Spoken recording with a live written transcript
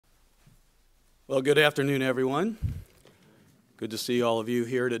Well, good afternoon, everyone. Good to see all of you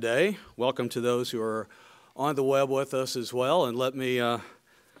here today. Welcome to those who are on the web with us as well. And let me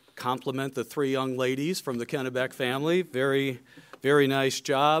compliment the three young ladies from the Kennebec family. Very, very nice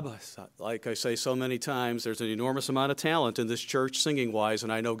job. Like I say so many times, there's an enormous amount of talent in this church singing-wise,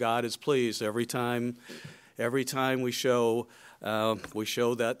 and I know God is pleased every time we show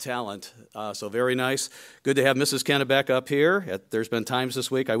that talent. So very nice. Good to have Mrs. Kennebec up here. There's been times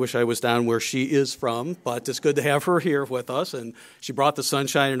this week I wish I was down where she is from, but it's good to have her here with us. And she brought the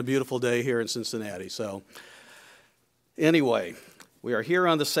sunshine and a beautiful day here in Cincinnati. So anyway, we are here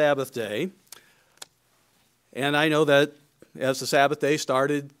on the Sabbath day. And I know that as the Sabbath day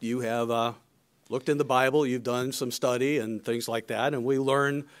started, you have looked in the Bible, you've done some study and things like that. And we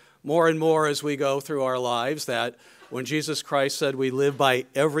learn more and more as we go through our lives that when Jesus Christ said we live by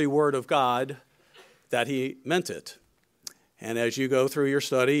every word of God, that he meant it. And as you go through your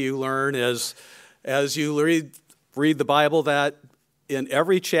study, you learn as you read the Bible that in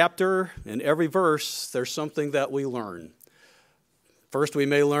every chapter, in every verse, there's something that we learn. First, we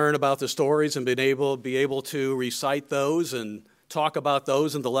may learn about the stories and be able to recite those and talk about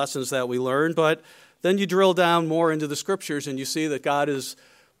those and the lessons that we learn. But then you drill down more into the Scriptures and you see that God has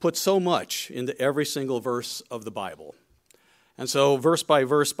put so much into every single verse of the Bible. And so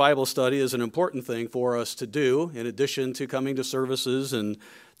verse-by-verse Bible study is an important thing for us to do, in addition to coming to services and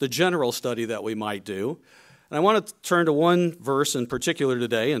the general study that we might do. And I want to turn to one verse in particular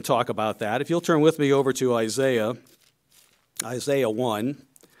today and talk about that. If you'll turn with me over to Isaiah 1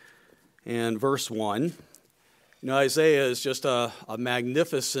 and verse 1. You know, Isaiah is just a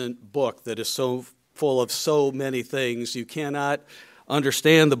magnificent book that is so full of so many things. You cannot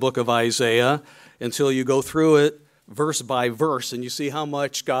understand the book of Isaiah until you go through it verse by verse and you see how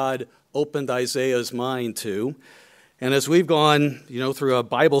much God opened Isaiah's mind to. And as we've gone, through a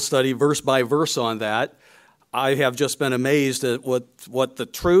Bible study verse by verse on that, I have just been amazed at what the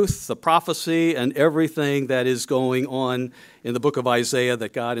truth, the prophecy, and everything that is going on in the book of Isaiah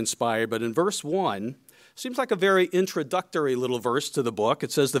that God inspired. But in verse 1, seems like a very introductory little verse to the book.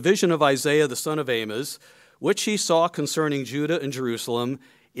 It says, "The vision of Isaiah the son of Amos, which he saw concerning Judah and Jerusalem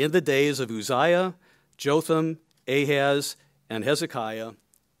in the days of Uzziah, Jotham, Ahaz, and Hezekiah,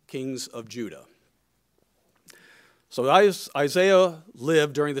 kings of Judah." So Isaiah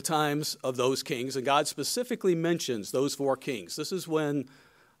lived during the times of those kings, and God specifically mentions those four kings. This is when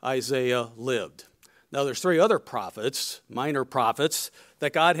Isaiah lived. Now there's three other prophets, minor prophets,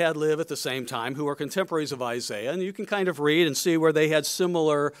 that God had live at the same time who were contemporaries of Isaiah, and you can kind of read and see where they had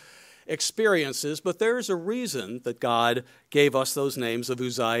similar experiences, but there's a reason that God gave us those names of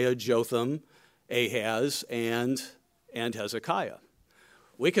Uzziah, Jotham, Ahaz, and Hezekiah.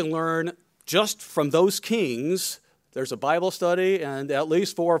 We can learn just from those kings. There's a Bible study and at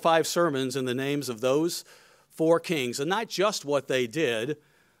least 4 or 5 sermons in the names of those 4 kings, and not just what they did,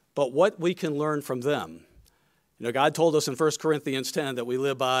 but what we can learn from them. God told us in 1 Corinthians 10 that we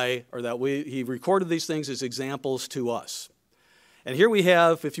live by, or that he recorded these things as examples to us. And here we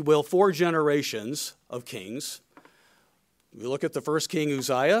have, if you will, 4 generations of kings. We look at the first king,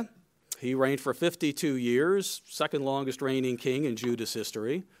 Uzziah. He reigned for 52 years, second longest reigning king in Judah's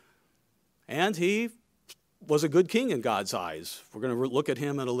history. And he was a good king in God's eyes. We're going to look at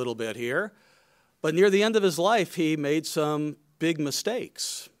him in a little bit here. But near the end of his life, he made some big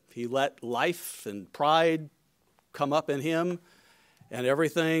mistakes. He let life and pride come up in him, and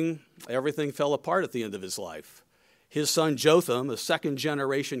everything fell apart at the end of his life. His son Jotham, a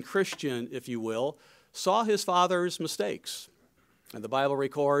second-generation Christian, if you will, saw his father's mistakes. And the Bible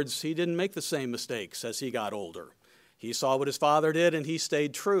records he didn't make the same mistakes as he got older. He saw what his father did, and he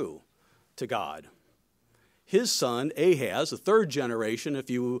stayed true to God. His son, Ahaz, a third generation, if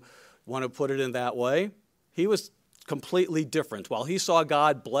you want to put it in that way, he was completely different. While he saw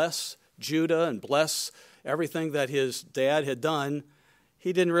God bless Judah and bless everything that his dad had done,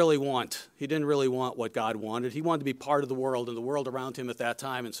 he didn't really want what God wanted. He wanted to be part of the world and the world around him at that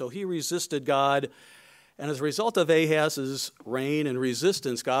time. And so he resisted God. And as a result of Ahaz's reign and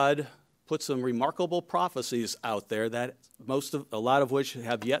resistance, God put some remarkable prophecies out there that a lot of which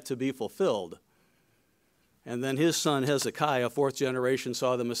have yet to be fulfilled. And then his son Hezekiah, 4th generation,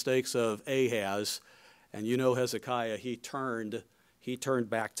 saw the mistakes of Ahaz. And Hezekiah, he turned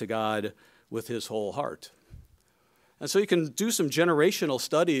back to God with his whole heart. And so you can do some generational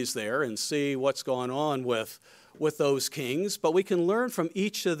studies there and see what's going on with those kings, but we can learn from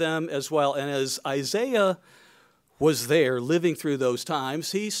each of them as well. And as Isaiah was there living through those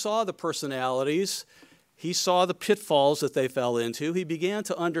times, he saw the personalities, he saw the pitfalls that they fell into, he began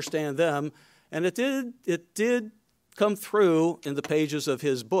to understand them, and it did come through in the pages of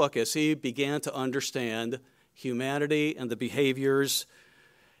his book as he began to understand humanity and the behaviors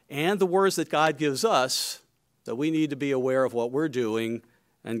and the words that God gives us, that we need to be aware of what we're doing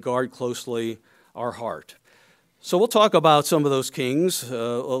and guard closely our heart. So we'll talk about some of those kings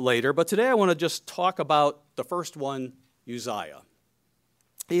later, but today I want to just talk about the first one, Uzziah.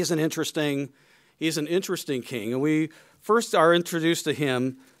 He's an interesting king, and we first are introduced to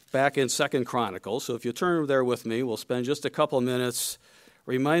him back in 2 Chronicles. So if you turn there with me, we'll spend just a couple of minutes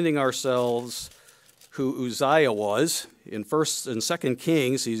reminding ourselves who Uzziah was. In 1st and 2nd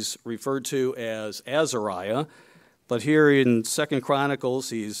Kings, he's referred to as Azariah, but here in 2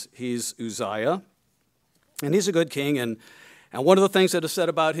 Chronicles, he's Uzziah. And he's a good king, and one of the things that is said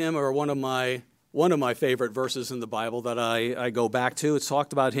about him, or one of my favorite verses in the Bible that I go back to, it's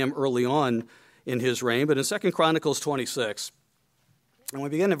talked about him early on in his reign, but in 2 Chronicles 26, and we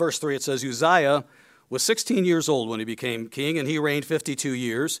begin in verse 3, it says, Uzziah was 16 years old when he became king, and he reigned 52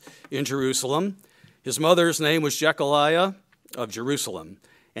 years in Jerusalem. His mother's name was Jechaliah of Jerusalem,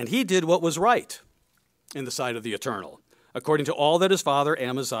 and he did what was right in the sight of the Eternal, according to all that his father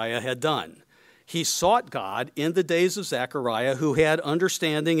Amaziah had done. He sought God in the days of Zechariah, who had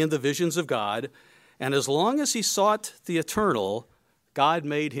understanding in the visions of God, and as long as he sought the Eternal, God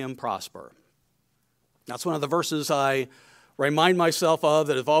made him prosper. That's one of the verses I remind myself of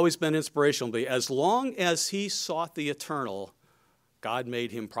that have always been inspirational to me. As long as he sought the Eternal, God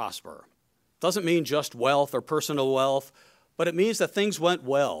made him prosper. Doesn't mean just wealth or personal wealth, but it means that things went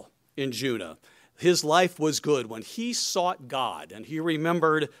well in Judah. His life was good when he sought God and he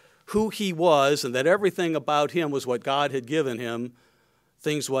remembered who he was and that everything about him was what God had given him.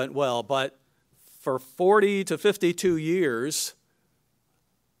 Things went well. But for 40 to 52 years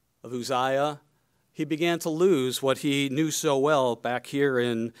of Uzziah, he began to lose what he knew so well back here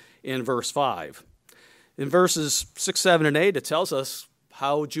in verse 5. In verses 6, 7, and 8, it tells us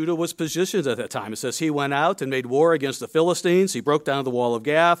how Judah was positioned at that time. It says, he went out and made war against the Philistines. He broke down the wall of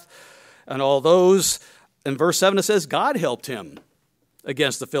Gath and all those. In verse 7, it says, God helped him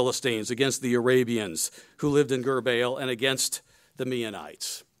against the Philistines, against the Arabians who lived in Gurbaal, and against the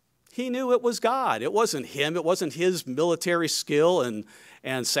Meunites. He knew it was God. It wasn't him. It wasn't his military skill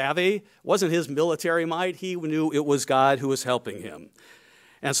and savvy. It wasn't his military might. He knew it was God who was helping him.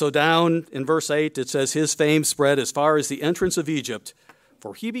 And so down in verse 8, it says, his fame spread as far as the entrance of Egypt,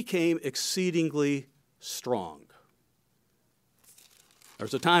 for he became exceedingly strong. There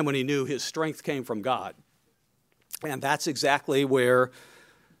was a time when he knew his strength came from God. And that's exactly where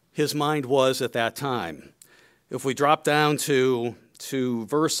his mind was at that time. If we drop down to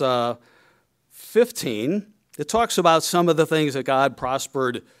verse 15, it talks about some of the things that God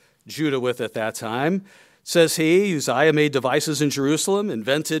prospered Judah with at that time. It says Uzziah made devices in Jerusalem,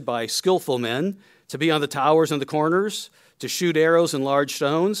 invented by skillful men, to be on the towers and the corners, to shoot arrows and large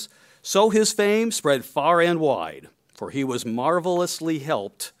stones. So his fame spread far and wide, for he was marvelously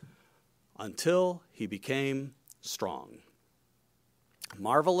helped until he became strong.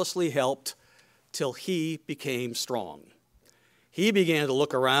 Marvelously helped till he became strong. He began to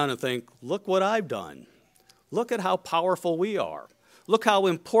look around and think, look what I've done. Look at how powerful we are. Look how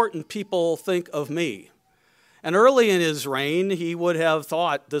important people think of me. And early in his reign, he would have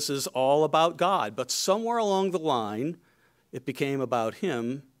thought this is all about God. But somewhere along the line, it became about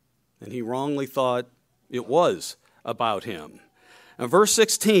him, and he wrongly thought it was about him. In verse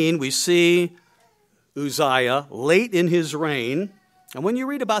 16, we see Uzziah late in his reign. And when you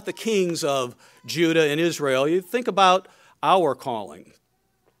read about the kings of Judah and Israel, you think about our calling.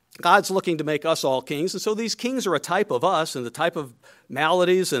 God's looking to make us all kings, and so these kings are a type of us, and the type of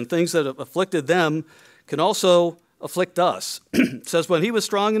maladies and things that have afflicted them can also afflict us. It says, when he was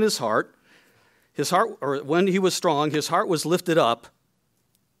strong in his heart, when he was strong, his heart was lifted up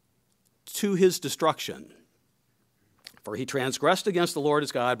to his destruction. For he transgressed against the Lord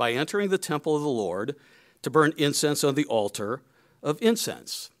his God by entering the temple of the Lord to burn incense on the altar of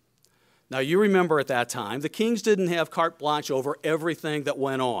incense. Now you remember at that time, the kings didn't have carte blanche over everything that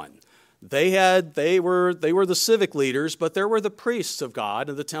went on. They were the civic leaders, but there were the priests of God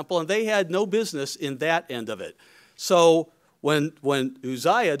in the temple, and they had no business in that end of it. So when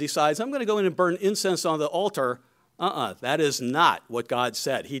Uzziah decides, I'm going to go in and burn incense on the altar, that is not what God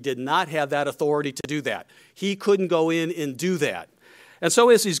said. He did not have that authority to do that. He couldn't go in and do that. And so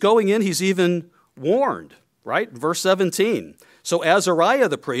as he's going in, he's even warned, right? Verse 17. So Azariah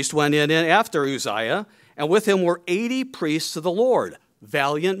the priest went in after Uzziah, and with him were 80 priests of the Lord,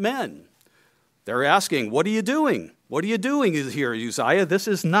 valiant men. They're asking, what are you doing? What are you doing here, Uzziah? This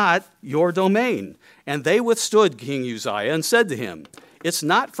is not your domain. And they withstood King Uzziah and said to him, it's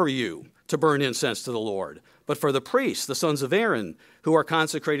not for you to burn incense to the Lord, but for the priests, the sons of Aaron, who are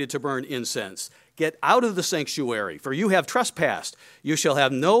consecrated to burn incense. Get out of the sanctuary, for you have trespassed. You shall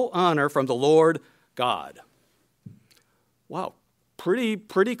have no honor from the Lord God. Wow, pretty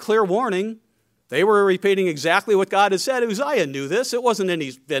clear warning. They were repeating exactly what God had said. Uzziah knew this. It wasn't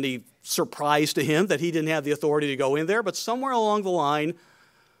any surprise to him that he didn't have the authority to go in there, but somewhere along the line,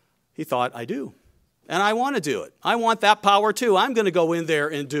 he thought, I do. And I want to do it. I want that power too. I'm going to go in there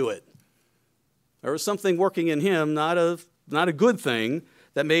and do it. There was something working in him, not a good thing,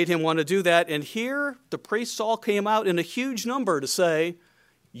 that made him want to do that. And here, the priests all came out in a huge number to say,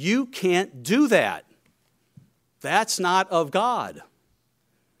 you can't do that. That's not of God.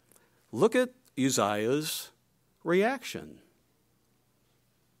 Look at Uzziah's reaction.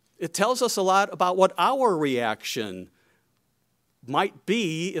 It tells us a lot about what our reaction might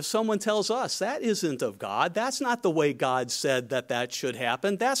be if someone tells us that isn't of God. That's not the way God said that should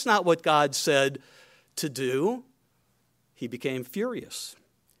happen. That's not what God said to do. He became furious.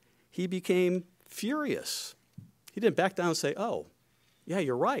 He became furious. He didn't back down and say, oh, yeah,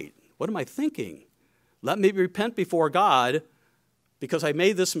 you're right. What am I thinking? Let me repent before God because I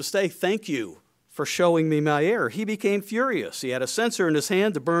made this mistake. Thank you for showing me my error. He became furious. He had a censer in his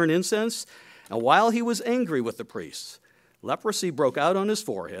hand to burn incense, and while he was angry with the priests, leprosy broke out on his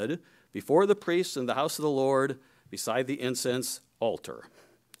forehead before the priests in the house of the Lord beside the incense altar.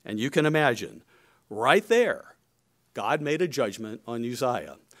 And you can imagine, right there, God made a judgment on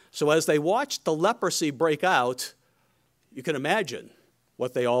Uzziah. So as they watched the leprosy break out, you can imagine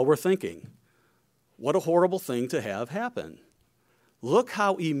what they all were thinking. What a horrible thing to have happen. Look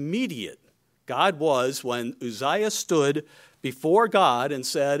how immediate God was when Uzziah stood before God and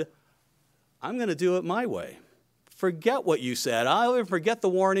said, I'm going to do it my way. Forget what you said. I'll forget the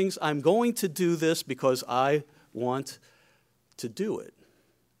warnings. I'm going to do this because I want to do it.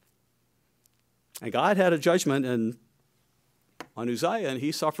 And God had a judgment on Uzziah, and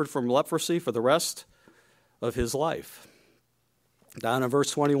he suffered from leprosy for the rest of his life. Down in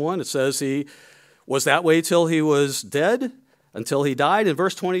verse 21, it says he was that way till he was dead, until he died. In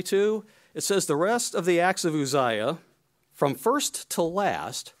verse 22, it says the rest of the acts of Uzziah, from first to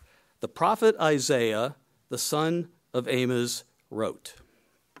last, the prophet Isaiah, the son of Amos, wrote.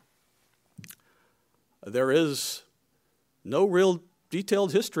 There is no real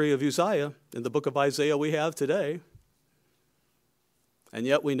detailed history of Uzziah in the book of Isaiah we have today. And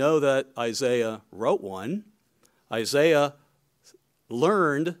yet we know that Isaiah wrote one. Isaiah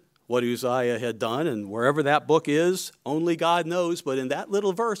learned what Uzziah had done, and wherever that book is, only God knows. But in that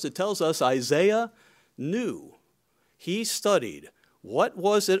little verse, it tells us Isaiah knew. He studied. What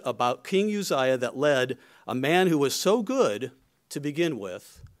was it about King Uzziah that led a man who was so good to begin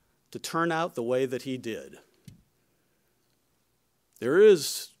with to turn out the way that he did? There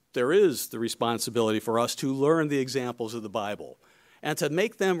is the responsibility for us to learn the examples of the Bible and to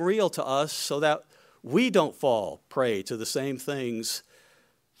make them real to us so that we don't fall prey to the same things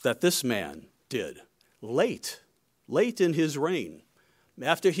that this man did late in his reign,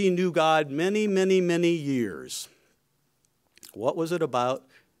 after he knew God many, many, many years. What was it about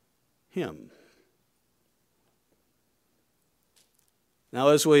him? Now,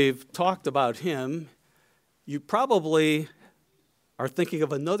 as we've talked about him, you probably are thinking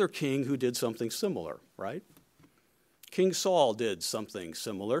of another king who did something similar, right? King Saul did something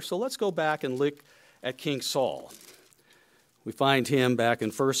similar. So let's go back and look at King Saul. We find him back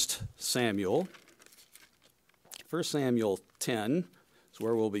in 1 Samuel. 1 Samuel 10 is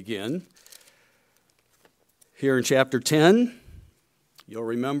where we'll begin. Here in chapter 10, you'll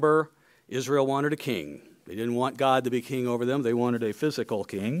remember Israel wanted a king. They didn't want God to be king over them. They wanted a physical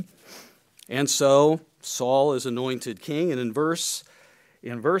king. And so Saul is anointed king. And in verse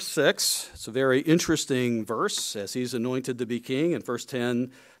 6, it's a very interesting verse as he's anointed to be king. In verse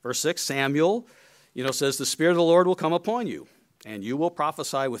 6, Samuel, says, the Spirit of the Lord will come upon you, and you will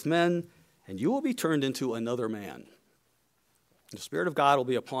prophesy with men, and you will be turned into another man. The Spirit of God will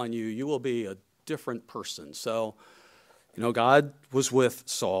be upon you. You will be a different person. So, God was with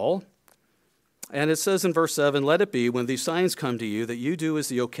Saul. And it says in verse 7, let it be when these signs come to you that you do as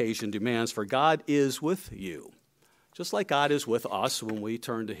the occasion demands, for God is with you. Just like God is with us when we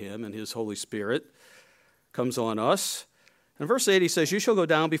turn to him and his Holy Spirit comes on us. In verse 8, he says, you shall go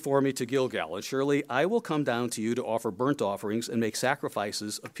down before me to Gilgal, and surely I will come down to you to offer burnt offerings and make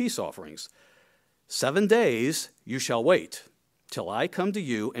sacrifices of peace offerings. 7 days you shall wait till I come to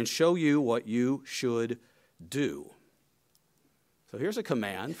you and show you what you should do. So here's a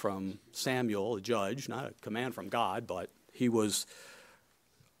command from Samuel, the judge, not a command from God, but he was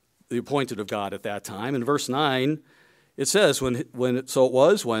the appointed of God at that time. In verse 9, it says,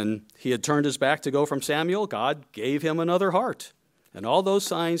 when he had turned his back to go from Samuel, God gave him another heart. And all those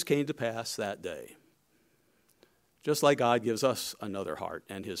signs came to pass that day. Just like God gives us another heart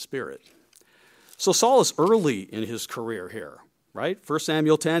and his spirit. So Saul is early in his career here, right? 1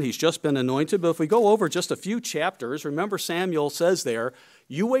 Samuel 10, he's just been anointed. But if we go over just a few chapters, remember Samuel says there,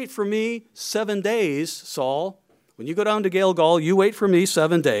 you wait for me 7 days, Saul. When you go down to Gilgal, you wait for me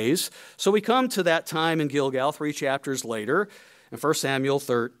 7 days. So we come to that time in Gilgal 3 chapters later in 1 Samuel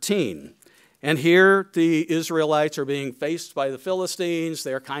 13. And here the Israelites are being faced by the Philistines.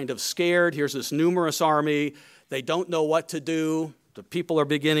 They're kind of scared. Here's this numerous army. They don't know what to do. The people are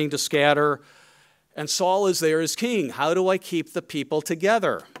beginning to scatter. And Saul is there as king. How do I keep the people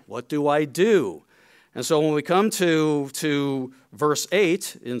together? What do I do? And so when we come to verse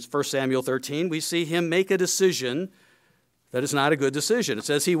 8 in 1 Samuel 13, we see him make a decision that is not a good decision. It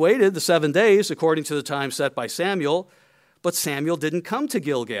says he waited the 7 days according to the time set by Samuel, but Samuel didn't come to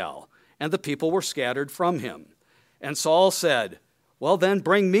Gilgal, and the people were scattered from him. And Saul said, well, then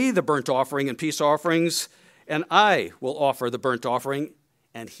bring me the burnt offering and peace offerings, and I will offer the burnt offering.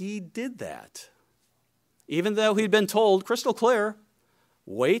 And he did that. Even though he'd been told crystal clear,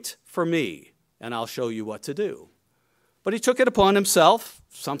 wait for me, and I'll show you what to do. But he took it upon himself,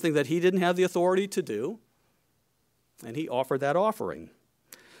 something that he didn't have the authority to do, and he offered that offering.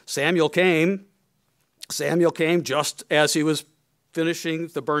 Samuel came just as he was finishing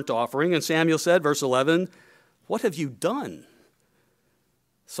the burnt offering, and Samuel said, verse 11, what have you done?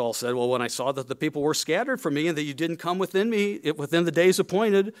 Saul said, well, when I saw that the people were scattered from me and that you didn't come within the days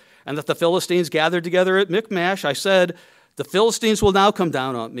appointed, and that the Philistines gathered together at Michmash, I said, the Philistines will now come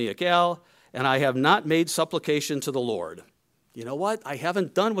down on me at Gilgal, and I have not made supplication to the Lord. You know what? I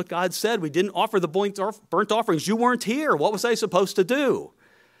haven't done what God said. We didn't offer the burnt offerings. You weren't here. What was I supposed to do?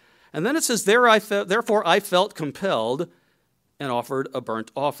 And then it says, therefore I felt compelled and offered a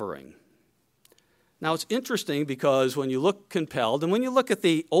burnt offering. Now, it's interesting because when you look compelled, and when you look at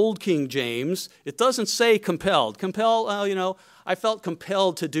the old King James, it doesn't say compelled. I felt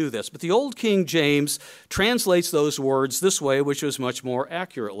compelled to do this. But the old King James translates those words this way, which is much more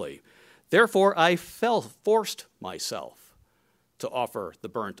accurately. Therefore, I forced myself to offer the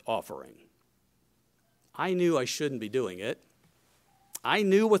burnt offering. I knew I shouldn't be doing it. I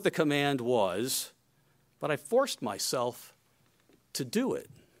knew what the command was, but I forced myself to do it.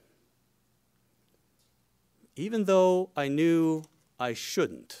 Even though I knew I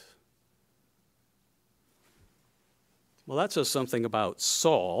shouldn't. Well, that says something about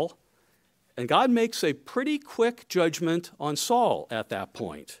Saul, and God makes a pretty quick judgment on Saul at that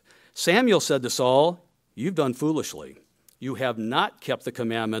point. Samuel said to Saul, you've done foolishly. You have not kept the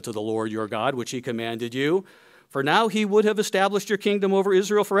commandment of the Lord your God, which he commanded you. For now he would have established your kingdom over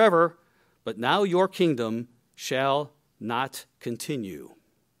Israel forever, but now your kingdom shall not continue.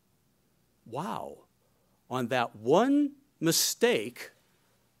 Wow. On that one mistake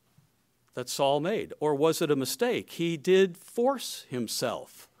that Saul made. Or was it a mistake? He did force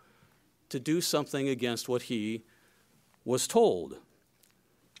himself to do something against what he was told.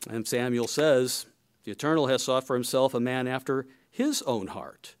 And Samuel says, the Eternal has sought for himself a man after his own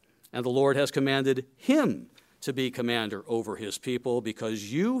heart, and the Lord has commanded him to be commander over his people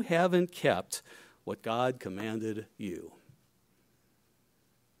because you haven't kept what God commanded you.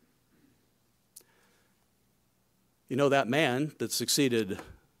 You know, that man that succeeded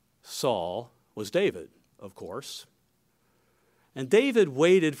Saul was David, of course. And David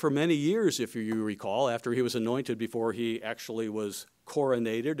waited for many years, if you recall, after he was anointed before he actually was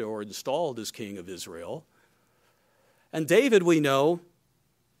coronated or installed as king of Israel. And David, we know,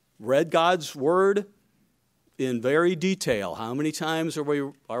 read God's word in very detail. How many times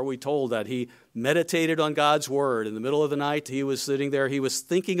are we told that he meditated on God's word? In the middle of the night, he was sitting there, he was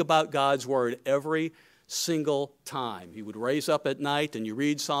thinking about God's word every single time. He would raise up at night, and you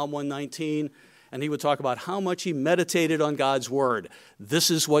read Psalm 119, and he would talk about how much he meditated on God's word. This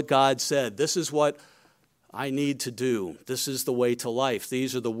is what God said. This is what I need to do. This is the way to life.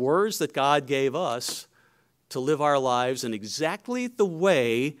 These are the words that God gave us to live our lives, and exactly the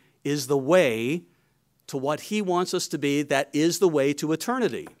way is the way to what he wants us to be. That is the way to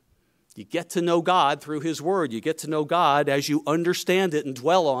eternity. You get to know God through his word. You get to know God as you understand it and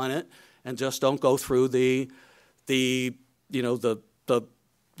dwell on it, and just don't go through the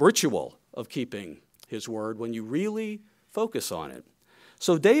ritual of keeping his word when you really focus on it.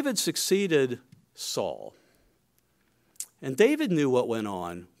 So David succeeded Saul. And David knew what went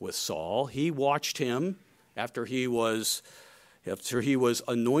on with Saul. He watched him after he was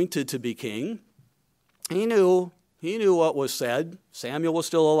anointed to be king. He knew what was said. Samuel was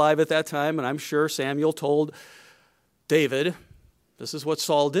still alive at that time, and I'm sure Samuel told David, this is what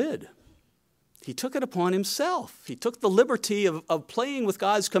Saul did. He took it upon himself. He took the liberty of playing with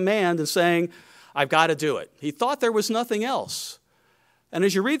God's command and saying, I've got to do it. He thought there was nothing else. And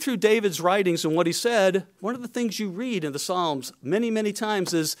as you read through David's writings and what he said, one of the things you read in the Psalms many, many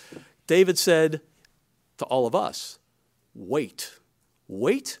times is David said to all of us, wait.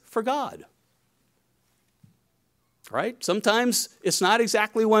 Wait for God. Right? Sometimes it's not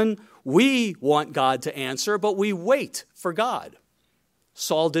exactly when we want God to answer, but we wait for God.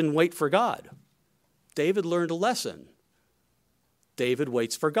 Saul didn't wait for God. David learned a lesson. David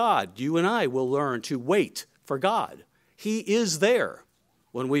waits for God. You and I will learn to wait for God. He is there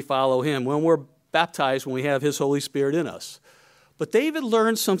when we follow him, when we're baptized, when we have his Holy Spirit in us. But David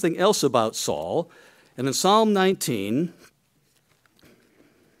learned something else about Saul. And in Psalm 19,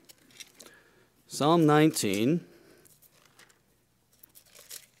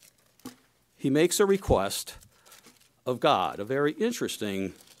 he makes a request of God, a very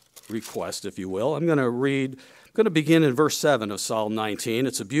interesting request, if you will. I'm going to begin in verse 7 of Psalm 19.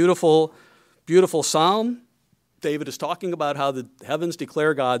 It's a beautiful, beautiful psalm. David is talking about how the heavens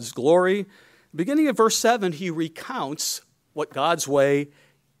declare God's glory. Beginning of verse 7, he recounts what God's way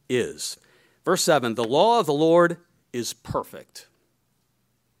is. Verse 7, the law of the Lord is perfect,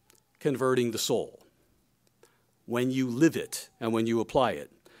 converting the soul when you live it and when you apply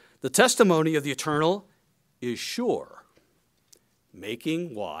it. The testimony of the eternal is sure,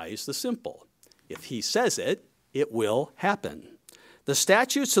 making wise the simple. If he says it, it will happen. The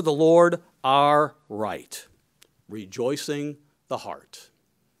statutes of the Lord are right, rejoicing the heart.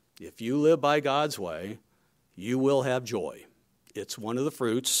 If you live by God's way, you will have joy. It's one of the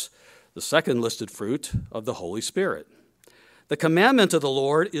fruits, the second listed fruit of the Holy Spirit. The commandment of the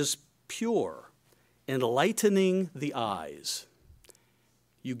Lord is pure, enlightening the eyes.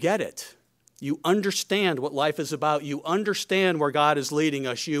 You get it. You understand what life is about. You understand where God is leading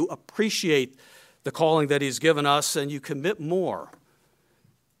us. You appreciate the calling that he's given us, and you commit more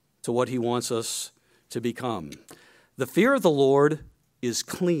to what he wants us to become. The fear of the Lord is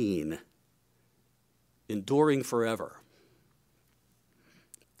clean, enduring forever.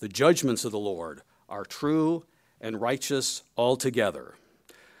 The judgments of the Lord are true and righteous altogether.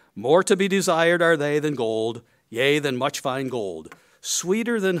 More to be desired are they than gold, yea, than much fine gold,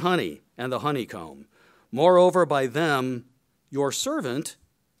 sweeter than honey and the honeycomb. Moreover, by them your servant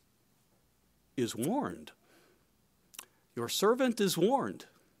is warned. Your servant is warned.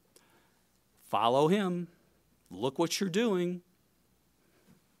 Follow him. Look what you're doing.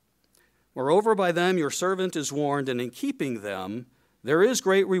 Moreover, by them your servant is warned, and in keeping them there is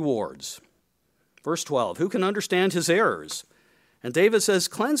great rewards. Verse 12, who can understand his errors? And David says,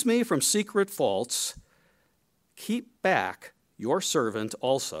 cleanse me from secret faults. Keep back your servant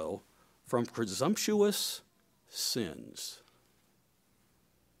also from presumptuous sins.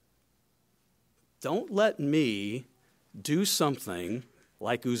 Don't let me do something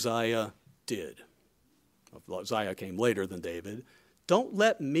like Uzziah did. Uzziah came later than David. Don't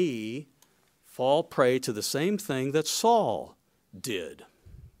let me fall prey to the same thing that Saul did.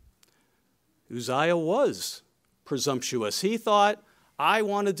 Uzziah was presumptuous. He thought, I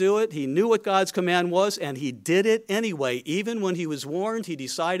want to do it. He knew what God's command was, and he did it anyway. Even when he was warned, he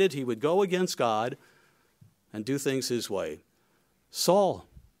decided he would go against God and do things his way. Saul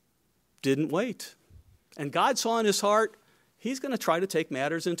didn't wait. And God saw in his heart, he's going to try to take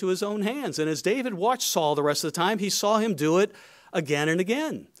matters into his own hands. And as David watched Saul the rest of the time, he saw him do it again and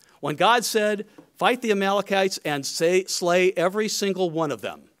again. When God said, fight the Amalekites and slay every single one of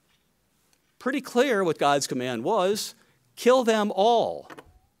them. Pretty clear what God's command was, kill them all.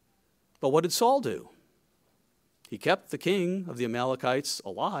 But what did Saul do? He kept the king of the Amalekites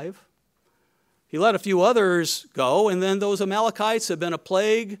alive. He let a few others go, and then those Amalekites have been a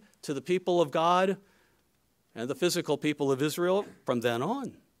plague to the people of God and the physical people of Israel from then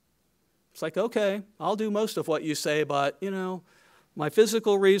on. It's like, okay, I'll do most of what you say, but, my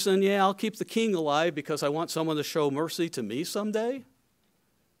physical reason, I'll keep the king alive because I want someone to show mercy to me someday.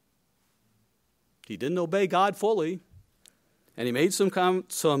 He didn't obey God fully, and he made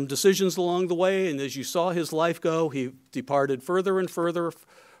some decisions along the way, and as you saw his life go, he departed further and further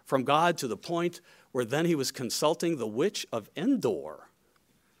from God to the point where then he was consulting the witch of Endor.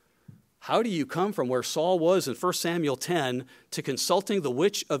 How do you come from where Saul was in 1 Samuel 10 to consulting the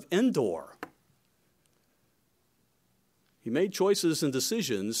witch of Endor? He made choices and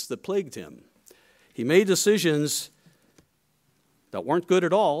decisions that plagued him. He made decisions that weren't good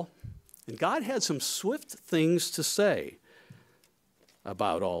at all, and God had some swift things to say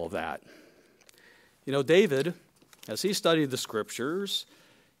about all of that. David, as he studied the scriptures,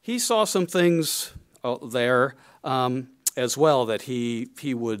 he saw some things there as well that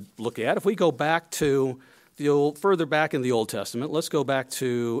he would look at. If we go back to further back in the Old Testament, let's go back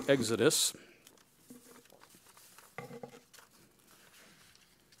to Exodus.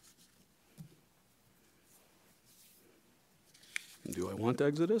 Do I want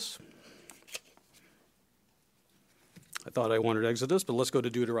Exodus? I thought I wanted Exodus, but let's go to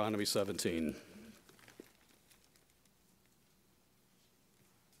Deuteronomy 17.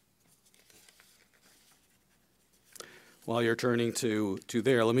 While you're turning to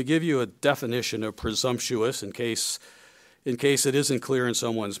there, let me give you a definition of presumptuous in case it isn't clear in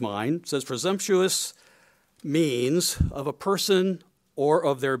someone's mind. It says presumptuous means of a person or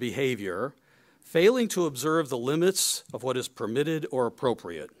of their behavior failing to observe the limits of what is permitted or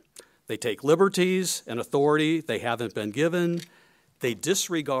appropriate. They take liberties and authority they haven't been given. They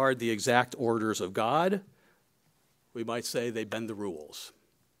disregard the exact orders of God. We might say they bend the rules.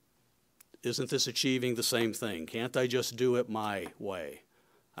 Isn't this achieving the same thing? Can't I just do it my way?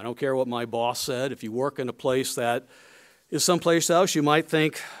 I don't care what my boss said. If you work in a place that is someplace else, you might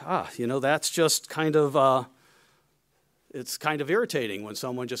think, that's just kind of, it's kind of irritating when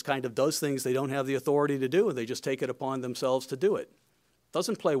someone just kind of does things they don't have the authority to do and they just take it upon themselves to do it.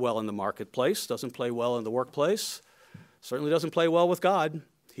 Doesn't play well in the marketplace, doesn't play well in the workplace, certainly doesn't play well with God.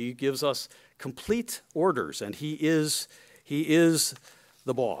 He gives us complete orders, and He is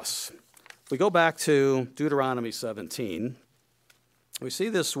the boss. If we go back to Deuteronomy 17, we see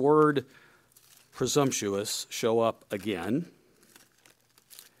this word presumptuous show up again.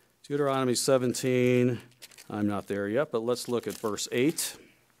 Deuteronomy 17, I'm not there yet, but let's look at verse 8.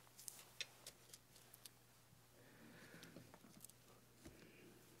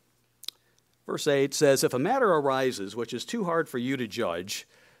 Verse 8 says, "If a matter arises which is too hard for you to judge,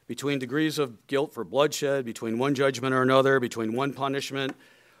 between degrees of guilt for bloodshed, between one judgment or another, between one punishment,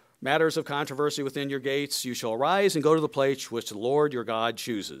 matters of controversy within your gates, you shall arise and go to the place which the Lord your God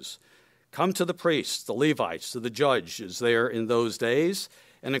chooses. Come to the priests, the Levites, to the judges there in those days,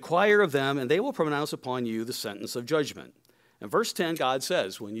 and inquire of them, and they will pronounce upon you the sentence of judgment." In verse 10, God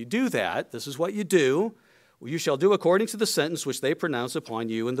says, when you do that, this is what you do. You shall do according to the sentence which they pronounce upon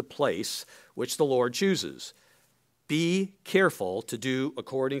you in the place which the Lord chooses. Be careful to do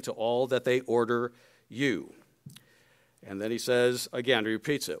according to all that they order you. And then he says, again, he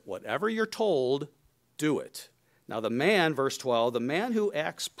repeats it, whatever you're told, do it. Now the man, verse 12, the man who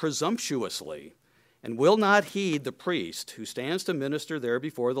acts presumptuously and will not heed the priest who stands to minister there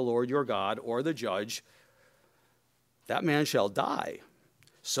before the Lord your God or the judge, that man shall die.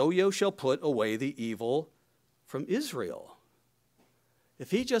 So you shall put away the evil from Israel.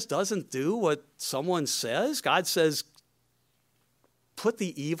 If he just doesn't do what someone says, God says, put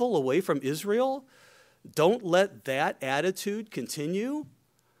the evil away from Israel. Don't let that attitude continue.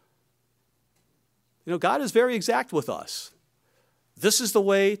 God is very exact with us. This is the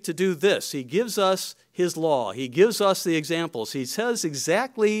way to do this. He gives us His law. He gives us the examples. He says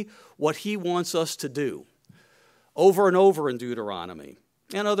exactly what He wants us to do. Over and over in Deuteronomy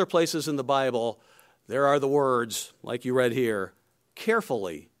and other places in the Bible, there are the words, like you read here,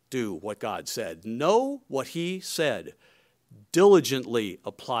 carefully do what God said. Know what He said. Diligently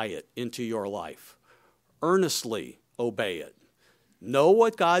apply it into your life. Earnestly obey it. Know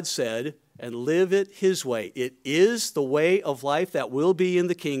what God said and live it His way. It is the way of life that will be in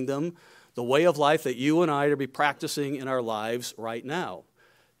the kingdom, the way of life that you and I are to be practicing in our lives right now.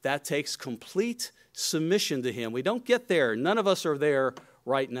 That takes complete submission to Him. We don't get there. None of us are there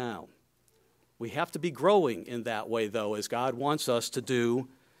right now. We have to be growing in that way, though, as God wants us to do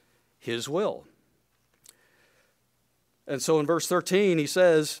His will. And so in verse 13, he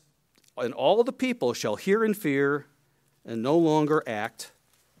says, "And all the people shall hear and fear and no longer act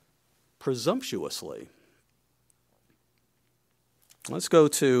presumptuously." Let's go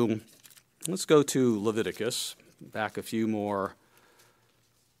to Leviticus, back a few more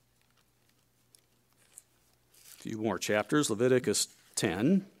chapters, Leviticus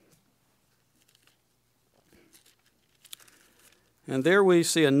 10. And there we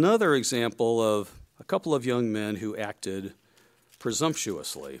see another example of a couple of young men who acted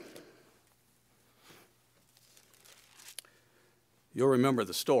presumptuously. You'll remember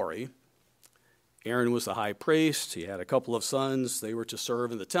the story. Aaron was the high priest. He had a couple of sons. They were to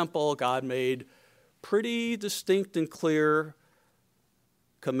serve in the temple. God made pretty distinct and clear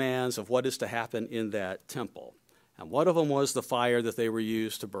commands of what is to happen in that temple. And one of them was the fire that they were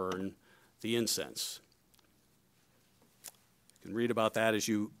used to burn the incense. You can read about that as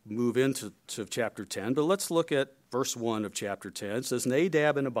you move into chapter 10. But let's look at verse 1 of chapter 10. It says,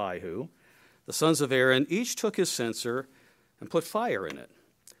 "Nadab and Abihu, the sons of Aaron, each took his censer and put fire in it,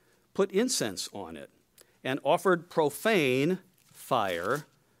 put incense on it, and offered profane fire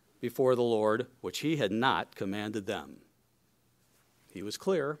before the Lord, which he had not commanded them. He was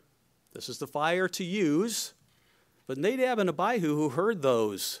clear. This is the fire to use. But Nadab and Abihu, who heard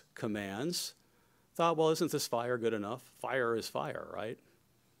those commands, thought, well, isn't this fire good enough? Fire is fire, right?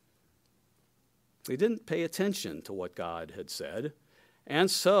 They didn't pay attention to what God had said. And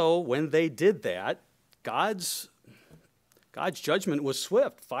so when they did that, God's judgment was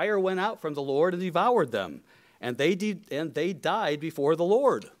swift. Fire went out from the Lord and devoured them. And they died before the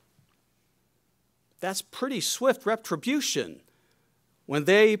Lord. That's pretty swift retribution. When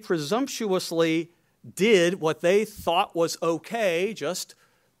they presumptuously did what they thought was okay, just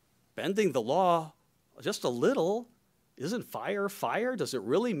bending the law just a little, isn't fire fire? Does it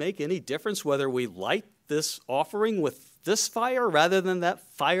really make any difference whether we light this offering with this fire rather than that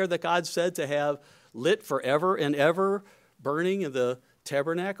fire that God said to have lit forever and ever, burning in the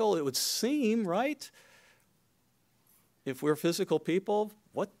tabernacle? It would seem, right? If we're physical people,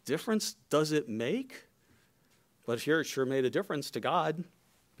 what difference does it make? But here it sure made a difference to God,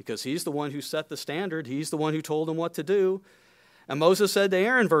 because he's the one who set the standard. He's the one who told them what to do. And Moses said to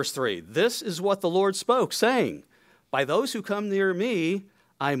Aaron, verse 3, "This is what the Lord spoke, saying, by those who come near me,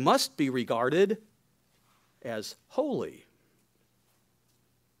 I must be regarded as holy."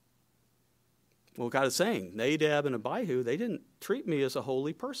 Well, God is saying, Nadab and Abihu, they didn't treat me as a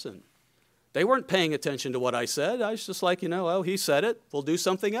holy person. They weren't paying attention to what I said. I was just like, oh, he said it, we'll do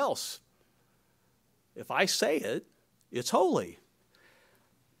something else. If I say it, it's holy.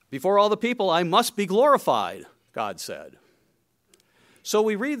 Before all the people, I must be glorified, God said. So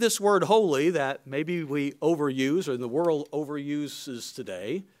we read this word holy that maybe we overuse, or the world overuses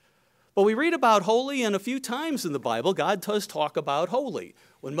today. But we read about holy, and a few times in the Bible, God does talk about holy.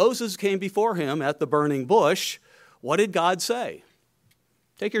 When Moses came before him at the burning bush, what did God say?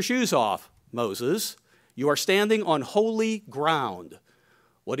 "Take your shoes off, Moses. You are standing on holy ground."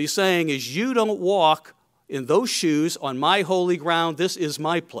 What he's saying is, you don't walk in those shoes on my holy ground. This is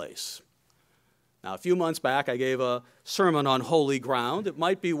my place. Now, a few months back, I gave a sermon on holy ground. It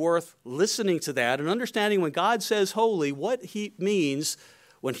might be worth listening to that and understanding when God says holy, what he means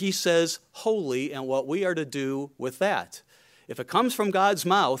when he says holy and what we are to do with that. If it comes from God's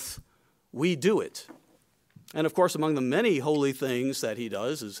mouth, we do it. And of course, among the many holy things that he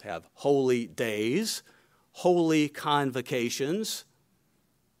does is have holy days, holy convocations,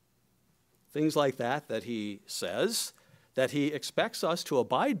 things like that he says, that he expects us to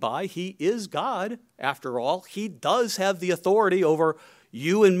abide by. He is God, after all. He does have the authority over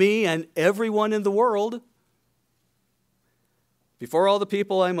you and me and everyone in the world. Before all the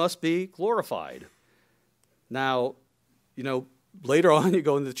people, I must be glorified. Now, later on you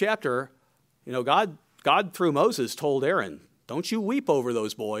go into the chapter, God through Moses told Aaron, don't you weep over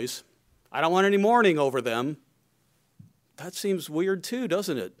those boys. I don't want any mourning over them. That seems weird too,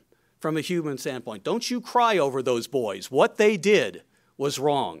 doesn't it? From a human standpoint. Don't you cry over those boys. What they did was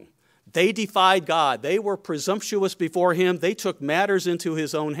wrong. They defied God. They were presumptuous before him. They took matters into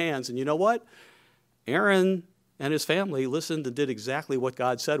his own hands. And you know what? Aaron and his family listened and did exactly what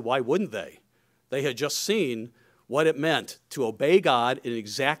God said. Why wouldn't they? They had just seen what it meant to obey God in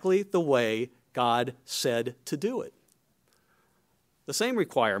exactly the way God said to do it. The same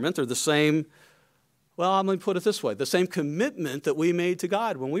requirement, or the same, I'm going to put it this way, the same commitment that we made to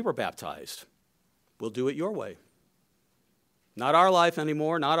God when we were baptized. We'll do it your way. Not our life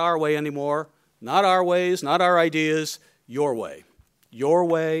anymore, not our way anymore, not our ways, not our ideas, your way. Your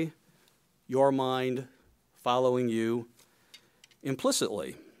way, your mind, following you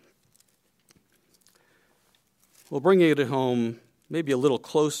implicitly. We'll bring it home maybe a little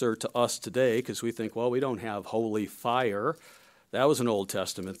closer to us today because we think, we don't have holy fire. That was an Old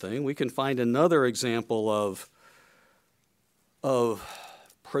Testament thing. We can find another example of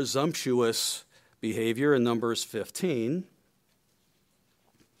presumptuous behavior in Numbers 15.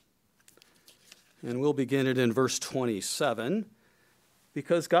 And we'll begin it in verse 27,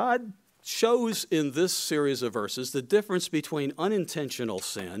 because God shows in this series of verses the difference between unintentional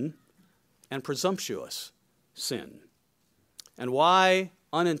sin and presumptuous sin, and why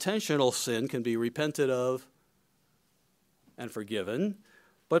unintentional sin can be repented of and forgiven,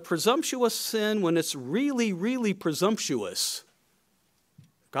 but presumptuous sin, when it's really, really presumptuous,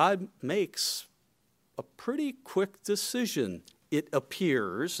 God makes a pretty quick decision. It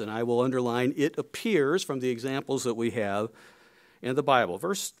appears, and I will underline, it appears from the examples that we have in the Bible.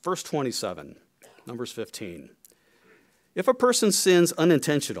 Verse 27, Numbers 15. If a person sins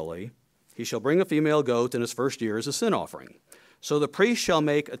unintentionally, he shall bring a female goat in his first year as a sin offering. So the priest shall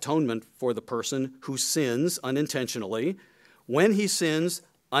make atonement for the person who sins unintentionally. When he sins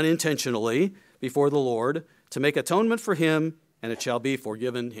unintentionally before the Lord to make atonement for him, and it shall be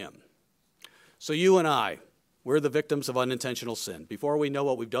forgiven him. So you and I, we're the victims of unintentional sin. Before we know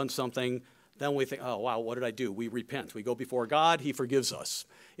what we've done something, then we think, oh, wow, what did I do? We repent. We go before God. He forgives us.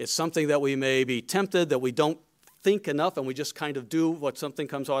 It's something that we may be tempted, that we don't think enough, and we just kind of do what something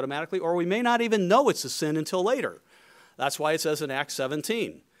comes automatically, or we may not even know it's a sin until later. That's why it says in Acts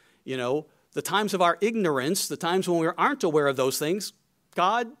 17, the times of our ignorance, the times when we aren't aware of those things,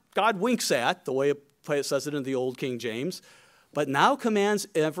 God winks at, the way it says it in the old King James, but now commands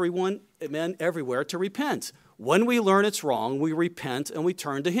men everywhere to repent. When we learn it's wrong, we repent and we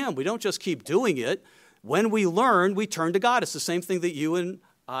turn to him. We don't just keep doing it. When we learn, we turn to God. It's the same thing that you and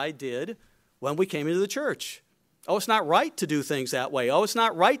I did when we came into the church. Oh, it's not right to do things that way. Oh, it's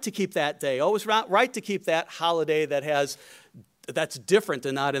not right to keep that day. Oh, it's not right to keep that holiday that's different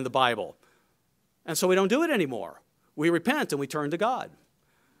and not in the Bible. And so we don't do it anymore. We repent and we turn to God.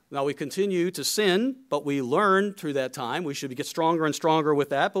 Now, we continue to sin, but we learn through that time. We should get stronger and stronger with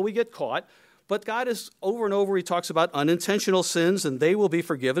that, but we get caught. But God is, over and over, he talks about unintentional sins, and they will be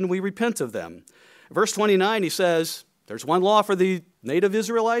forgiven. We repent of them. Verse 29, he says, there's one law for the native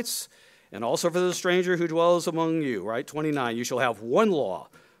Israelites and also for the stranger who dwells among you, right? 29, you shall have one law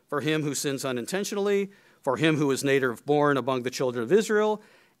for him who sins unintentionally, for him who is native born among the children of Israel,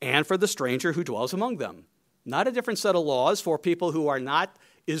 and for the stranger who dwells among them. Not a different set of laws for people who are not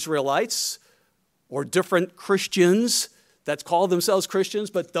Israelites or different Christians that call themselves Christians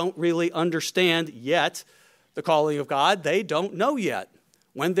but don't really understand yet the calling of God. They don't know yet.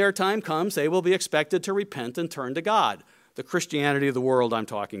 When their time comes, they will be expected to repent and turn to God. The Christianity of the world I'm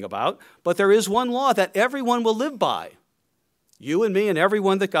talking about. But there is one law that everyone will live by. You and me and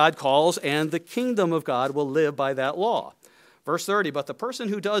everyone that God calls, and the kingdom of God will live by that law. Verse 30, but the person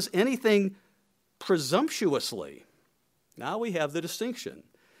who does anything presumptuously, now we have the distinction.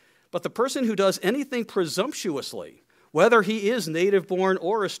 But the person who does anything presumptuously, whether he is native born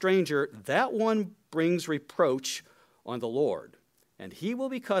or a stranger, that one brings reproach on the Lord, and he will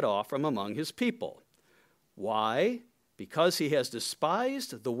be cut off from among his people. Why? Because he has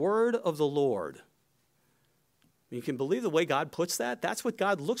despised the word of the Lord. You can believe the way God puts that? That's what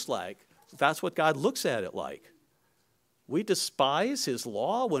God looks like. That's what God looks at it like. We despise his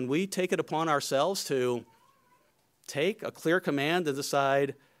law when we take it upon ourselves to take a clear command and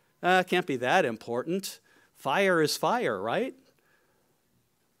decide, it can't be that important. Fire is fire, right?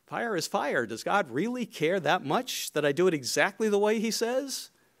 Fire is fire. Does God really care that much that I do it exactly the way he says?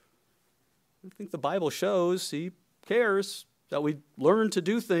 I think the Bible shows he cares that we learn to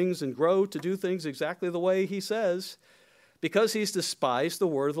do things and grow to do things exactly the way he says, because he's despised the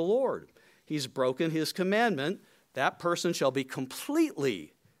word of the Lord. He's broken his commandment. That person shall be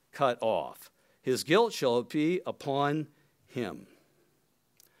completely cut off. His guilt shall be upon him.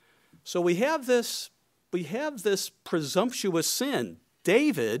 So we have this presumptuous sin.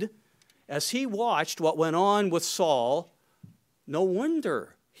 David, as he watched what went on with Saul, no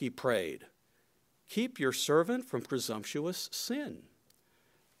wonder he prayed, keep your servant from presumptuous sin.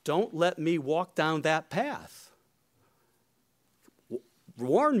 Don't let me walk down that path.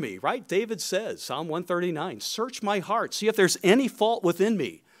 Warn me, right? David says, Psalm 139, search my heart, see if there's any fault within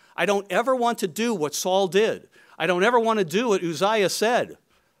me. I don't ever want to do what Saul did. I don't ever want to do what Uzziah said.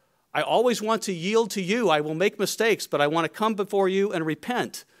 I always want to yield to you. I will make mistakes, but I want to come before you and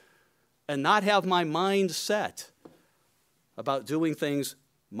repent and not have my mind set about doing things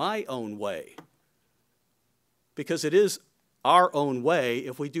my own way. Because it is our own way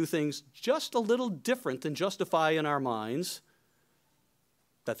if we do things just a little different than justify in our minds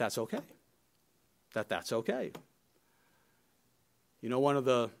that's okay. That's okay. You know, one of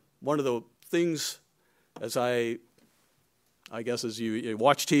the things as I guess as you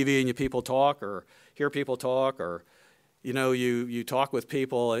watch TV and you people talk or hear people talk, or you talk with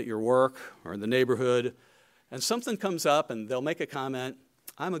people at your work or in the neighborhood, and something comes up and they'll make a comment,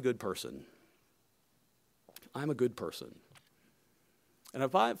 I'm a good person. I'm a good person. And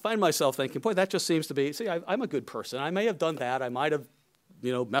if I find myself thinking, boy, that just seems to be, I'm a good person. I may have done that. I might have,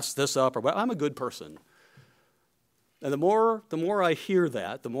 messed this up, or I'm a good person. And the more I hear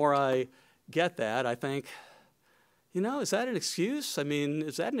that, the more I get that, I think, is that an excuse? I mean,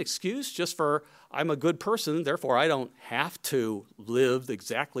 is that an excuse just for I'm a good person, therefore I don't have to live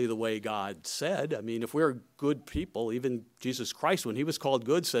exactly the way God said? I mean, if we're good people, even Jesus Christ, when he was called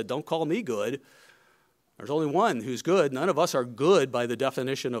good, said, don't call me good. There's only one who's good. None of us are good by the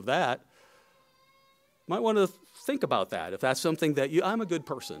definition of that. You might want to think about that. If that's something that I'm a good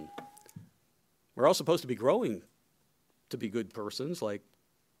person. We're all supposed to be growing to be good persons like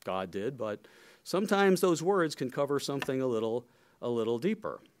God did, but sometimes those words can cover something a little a little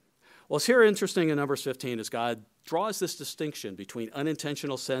deeper. What's here interesting in Numbers 15 is God draws this distinction between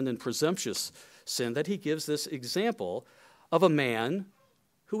unintentional sin and presumptuous sin, that he gives this example of a man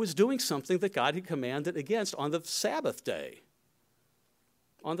who was doing something that God had commanded against on the Sabbath day.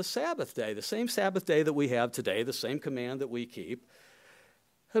 On the Sabbath day, the same Sabbath day that we have today, the same command that we keep.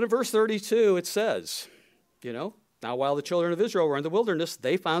 And in verse 32, it says, now while the children of Israel were in the wilderness,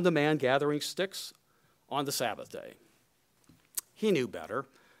 they found a man gathering sticks on the Sabbath day. He knew better.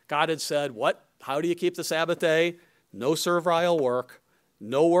 God had said, how do you keep the Sabbath day? No servile work,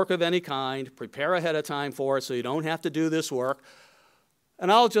 no work of any kind. Prepare ahead of time for it so you don't have to do this work.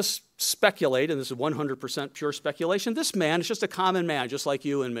 And I'll just speculate, and this is 100% pure speculation, this man is just a common man, just like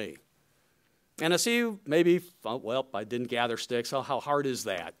you and me. And as he maybe, I didn't gather sticks. How hard is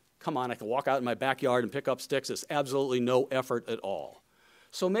that? Come on, I can walk out in my backyard and pick up sticks. It's absolutely no effort at all.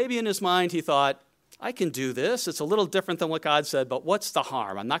 So maybe in his mind he thought, I can do this. It's a little different than what God said, but what's the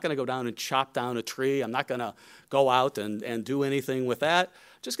harm? I'm not going to go down and chop down a tree. I'm not going to go out and do anything with that.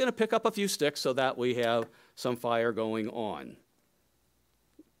 I'm just going to pick up a few sticks so that we have some fire going on.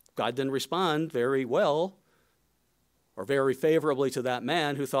 God didn't respond very well or very favorably to that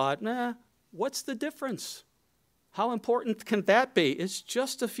man who thought, what's the difference? How important can that be? It's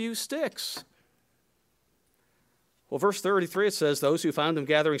just a few sticks. Well, verse 33, it says, those who found him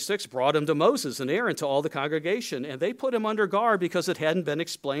gathering sticks brought him to Moses and Aaron, to all the congregation, and they put him under guard because it hadn't been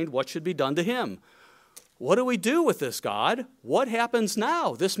explained what should be done to him. What do we do with this, God? What happens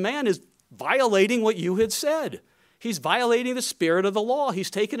now? This man is violating what you had said. He's violating the spirit of the law.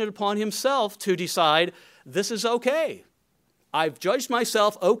 He's taken it upon himself to decide, this is okay. I've judged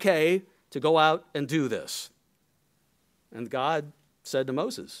myself okay to go out and do this. And God said to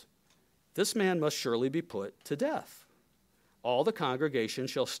Moses, this man must surely be put to death. All the congregation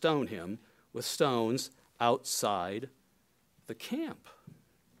shall stone him with stones outside the camp.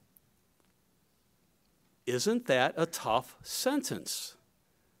 Isn't that a tough sentence?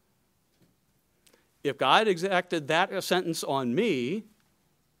 If God exacted that sentence on me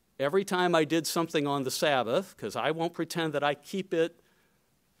every time I did something on the Sabbath, because I won't pretend that I keep it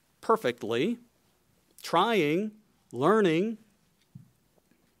perfectly, trying, learning,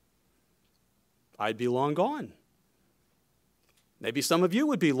 I'd be long gone. Maybe some of you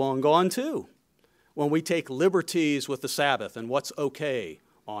would be long gone too when we take liberties with the Sabbath and what's okay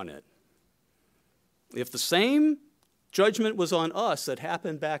on it. If the same judgment was on us that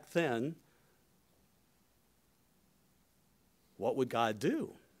happened back then, what would God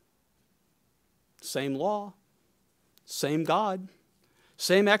do? Same law, same God,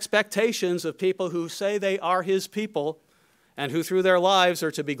 same expectations of people who say they are his people and who through their lives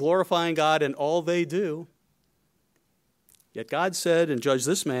are to be glorifying God in all they do. Yet God said and judged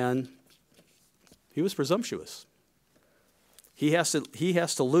this man, he was presumptuous. He has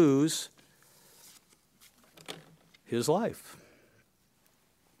to lose his life.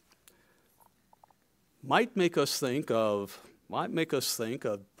 Might make us think of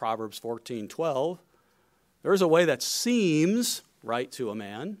Proverbs 14:12. There's a way that seems right to a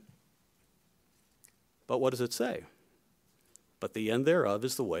man, but what does it say? But the end thereof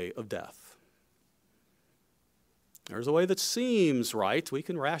is the way of death. There's a way that seems right. We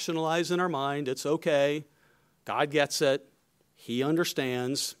can rationalize in our mind, it's okay. God gets it. He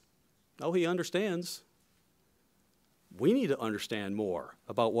understands. No, he understands. We need to understand more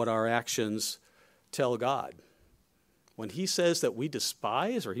about what our actions tell God. When he says that we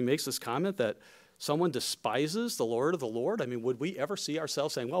despise, or he makes this comment that someone despises the Lord of the Lord, would we ever see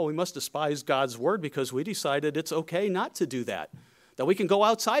ourselves saying, well, we must despise God's word because we decided it's okay not to do that, that we can go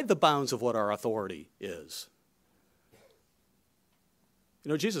outside the bounds of what our authority is?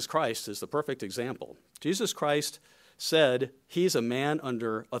 Jesus Christ is the perfect example. Jesus Christ said he's a man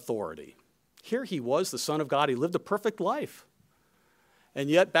under authority. Here he was, the Son of God. He lived a perfect life. And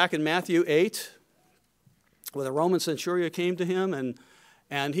yet back in Matthew 8, where the Roman centurion came to him,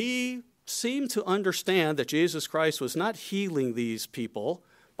 and he seemed to understand that Jesus Christ was not healing these people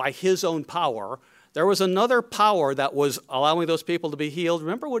by his own power. There was another power that was allowing those people to be healed.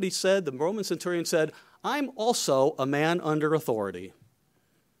 Remember what he said? The Roman centurion said, I'm also a man under authority.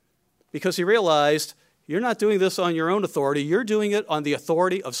 Because he realized, you're not doing this on your own authority, you're doing it on the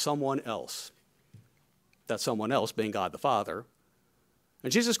authority of someone else. That someone else being God the Father.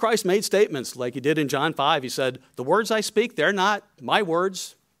 And Jesus Christ made statements like he did in John 5. He said, the words I speak, they're not my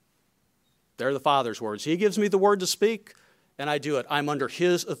words. They're the Father's words. He gives me the word to speak, and I do it. I'm under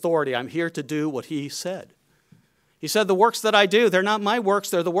his authority. I'm here to do what he said. He said, the works that I do, they're not my works.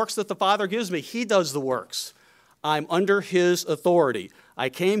 They're the works that the Father gives me. He does the works. I'm under his authority. I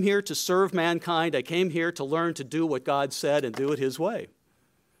came here to serve mankind. I came here to learn to do what God said and do it his way.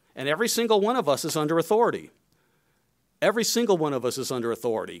 And every single one of us is under authority. Every single one of us is under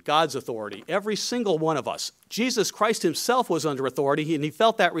authority, God's authority. Every single one of us. Jesus Christ himself was under authority, and he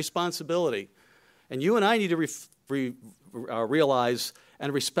felt that responsibility. And you and I need to realize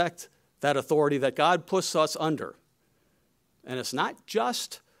and respect that authority that God puts us under. And it's not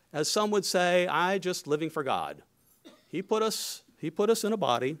just, as some would say, I just living for God. He put us in a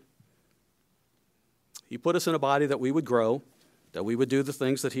body. He put us in a body that we would grow, that we would do the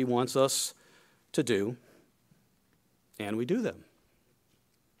things that he wants us to do. And we do them.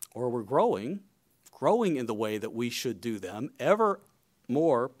 Or we're growing in the way that we should do them, ever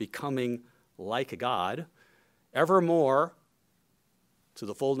more becoming like God, ever more to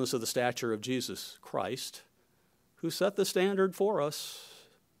the fullness of the stature of Jesus Christ, who set the standard for us,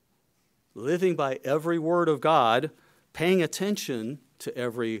 living by every word of God, paying attention to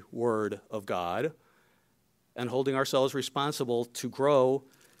every word of God, and holding ourselves responsible to grow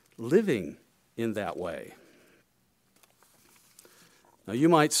living in that way. Now, you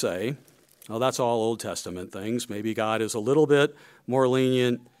might say, well, that's all Old Testament things. Maybe God is a little bit more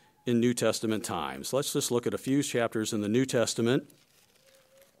lenient in New Testament times. Let's just look at a few chapters in the New Testament.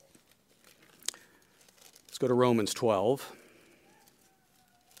 Let's go to Romans 12.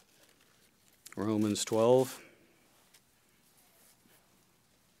 Romans 12.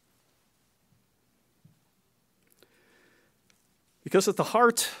 Because at the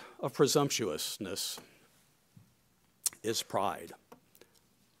heart of presumptuousness is pride.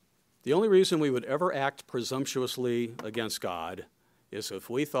 The only reason we would ever act presumptuously against God is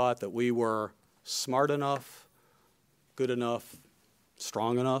if we thought that we were smart enough, good enough,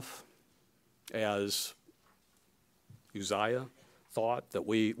 strong enough, as Uzziah thought that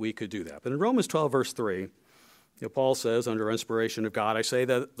we could do that. But in Romans 12, verse 3, Paul says, under inspiration of God, I say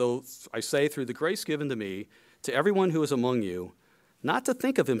through the grace given to me, to everyone who is among you, not to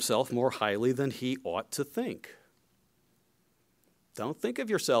think of himself more highly than he ought to think. Don't think of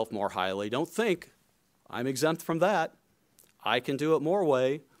yourself more highly. Don't think, I'm exempt from that. I can do it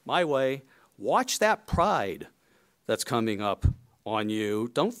my way. Watch that pride that's coming up on you.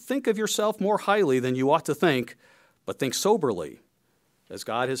 Don't think of yourself more highly than you ought to think, but think soberly, as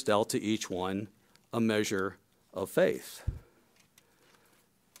God has dealt to each one a measure of faith.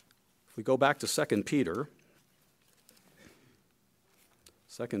 If we go back to 2 Peter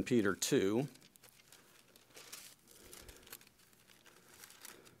 2,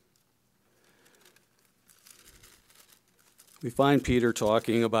 we find Peter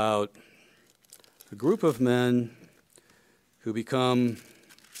talking about a group of men who become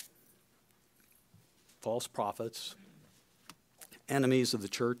false prophets, enemies of the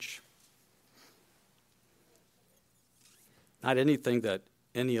church. Not anything that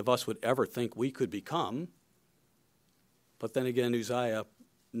any of us would ever think we could become. But then again, Uzziah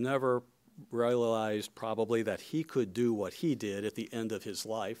never realized probably that he could do what he did at the end of his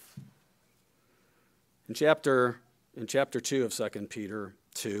life. In chapter 2 of 2 Peter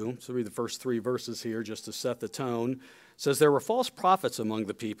 2, so read the first 3 verses here just to set the tone. It says, there were false prophets among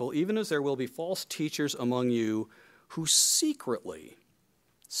the people, even as there will be false teachers among you who secretly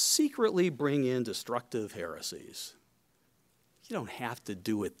bring in destructive heresies. You don't have to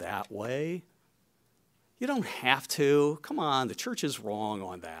do it that way. You don't have to. Come on, the church is wrong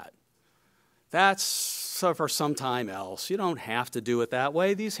on that. That's for some time else. You don't have to do it that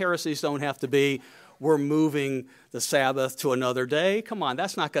way. These heresies don't have to be, we're moving the Sabbath to another day. Come on,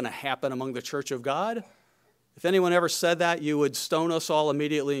 that's not going to happen among the church of God. If anyone ever said that, you would stone us all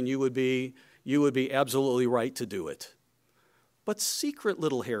immediately, and you would be absolutely right to do it. But secret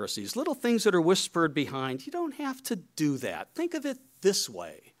little heresies, little things that are whispered behind, you don't have to do that. Think of it this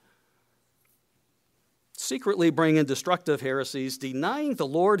way. Secretly bring in destructive heresies, denying the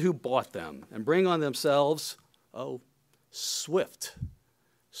Lord who bought them, and bring on themselves, swift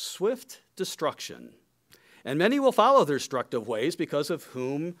destruction. And many will follow their destructive ways, because of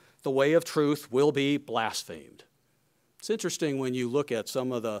whom the way of truth will be blasphemed. It's interesting when you look at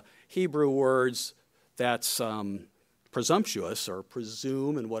some of the Hebrew words that's presumptuous or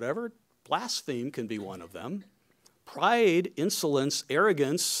presume and whatever. Blaspheme can be one of them. Pride, insolence,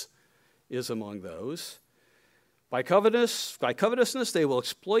 arrogance is among those. By covetousness, they will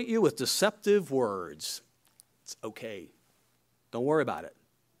exploit you with deceptive words. It's okay. Don't worry about it.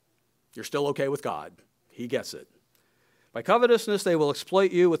 You're still okay with God. He gets it. By covetousness, they will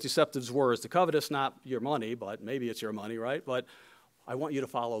exploit you with deceptive words. The covetous, not your money, but maybe it's your money, right? But I want you to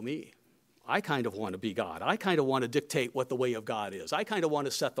follow me. I kind of want to be God. I kind of want to dictate what the way of God is. I kind of want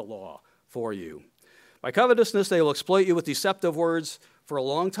to set the law for you. By covetousness, they will exploit you with deceptive words. For a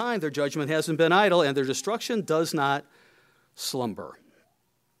long time, their judgment hasn't been idle, and their destruction does not slumber.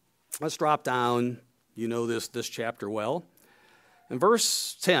 Let's drop down. You know this chapter well. In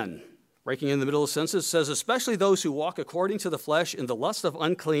verse 10, breaking in the middle of the sentence, it says, especially those who walk according to the flesh in the lust of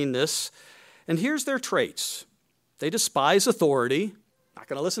uncleanness. And here's their traits. They despise authority. Not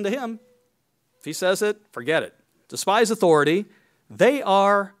going to listen to him. If he says it, forget it. Despise authority. They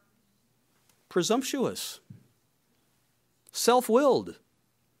are presumptuous, self-willed.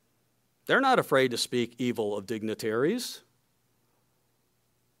 They're not afraid to speak evil of dignitaries.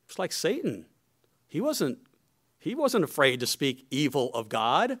 It's like Satan. He wasn't afraid to speak evil of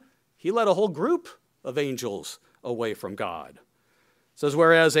God. He led a whole group of angels away from God. It says,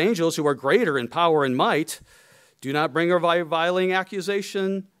 whereas angels who are greater in power and might do not bring a reviling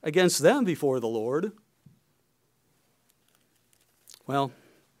accusation against them before the Lord. Well,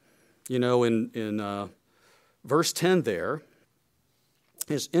 you know, in verse 10 there,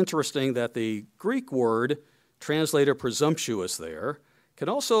 it's interesting that the Greek word translated presumptuous there can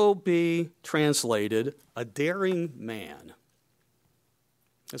also be translated a daring man.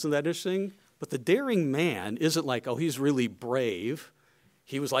 Isn't that interesting? But the daring man isn't like, oh, he's really brave.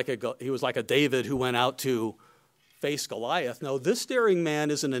 He was like a David who went out to face Goliath. No, this daring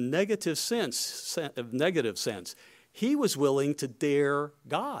man is in a negative sense. He was willing to dare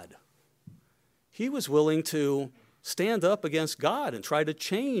God. He was willing to stand up against God and try to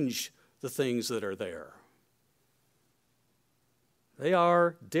change the things that are there. They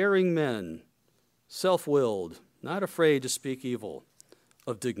are daring men, self-willed, not afraid to speak evil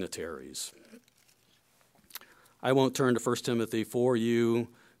of dignitaries. I won't turn to 1 Timothy 4. You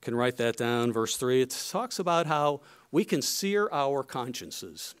can write that down. Verse 3, it talks about how we can sear our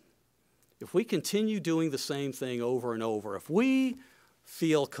consciences. If we continue doing the same thing over and over, if we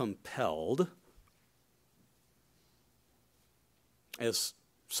feel compelled, as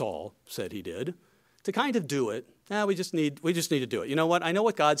Saul said he did, to kind of do it, we just need to do it. You know what? I know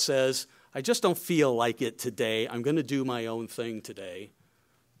what God says. I just don't feel like it today. I'm going to do my own thing today.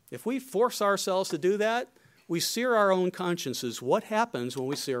 If we force ourselves to do that, we sear our own consciences. What happens when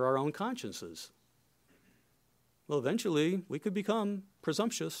we sear our own consciences? Well, eventually, we could become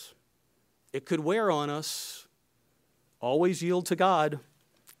presumptuous. It could wear on us. Always yield to God.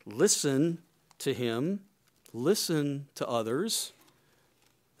 Listen to him. Listen to others.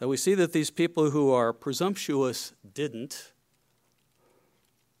 That we see that these people who are presumptuous didn't.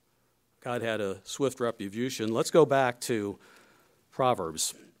 God had a swift retribution. Let's go back to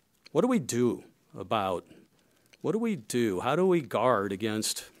Proverbs. What do we do? How do we guard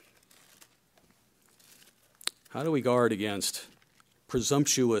against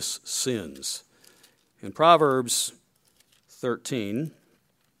presumptuous sins? In Proverbs 13,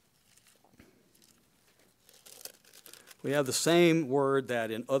 we have the same word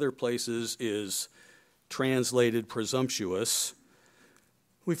that in other places is translated presumptuous.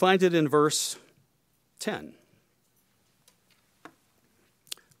 We find it in verse 10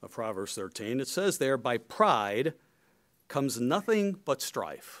 of Proverbs 13. It says there, by pride comes nothing but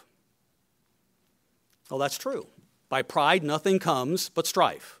strife. Well, that's true. By pride, nothing comes but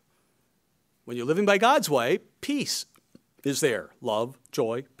strife. When you're living by God's way, peace is there. Love,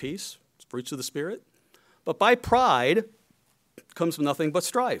 joy, peace, fruits of the Spirit. But by pride comes nothing but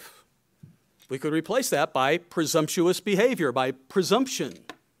strife. We could replace that by presumptuous behavior. By presumption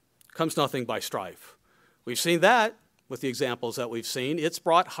comes nothing but strife. We've seen that with the examples that we've seen. It's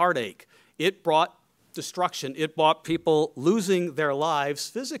brought heartache. It brought destruction. It brought people losing their lives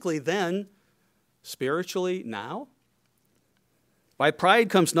physically then, spiritually now. By pride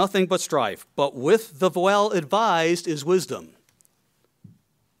comes nothing but strife, but with the well-advised is wisdom.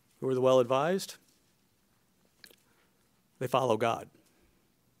 Who are the well-advised? They follow God.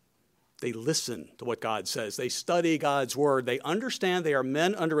 They listen to what God says. They study God's word. They understand they are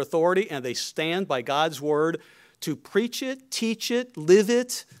men under authority, and they stand by God's word to preach it, teach it, live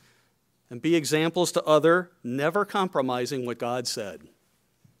it, and be examples to others, never compromising what God said.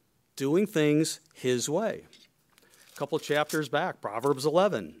 Doing things his way. A couple chapters back, Proverbs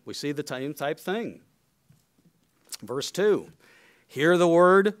 11, we see the same type thing. Verse 2, here the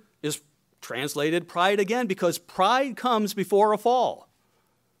word is translated pride again, because pride comes before a fall.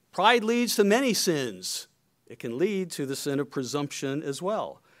 Pride leads to many sins. It can lead to the sin of presumption as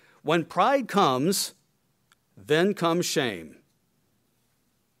well. When pride comes, then comes shame.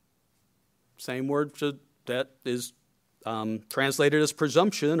 Same word that is translated as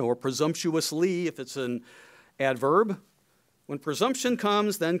presumption or presumptuously if it's an adverb. When presumption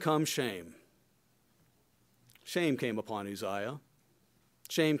comes, then comes shame. Shame came upon Uzziah.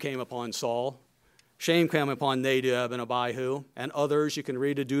 Shame came upon Saul. Shame came upon Nadab and Abihu and others. You can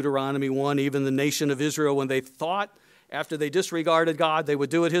read in Deuteronomy 1, even the nation of Israel, when they thought after they disregarded God, they would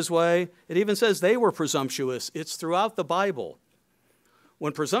do it his way. It even says they were presumptuous. It's throughout the Bible.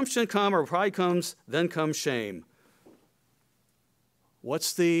 When presumption comes or pride comes, then comes shame.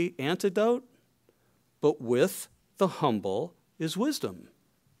 What's the antidote? But with the humble is wisdom.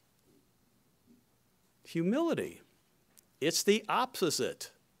 Humility. It's the opposite.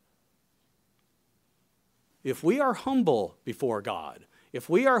 If we are humble before God, if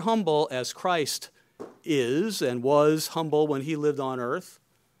we are humble as Christ is and was humble when he lived on earth,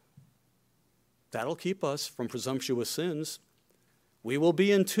 that'll keep us from presumptuous sins. We will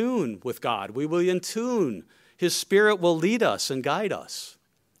be in tune with God. We will be in tune. His Spirit will lead us and guide us.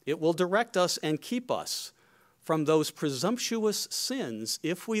 It will direct us and keep us from those presumptuous sins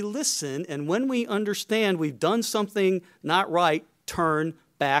if we listen and when we understand we've done something not right, turn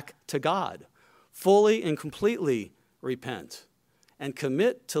back to God. Fully and completely repent and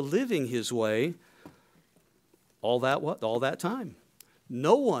commit to living his way all that time.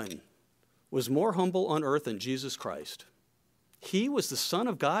 No one was more humble on earth than Jesus Christ. He was the Son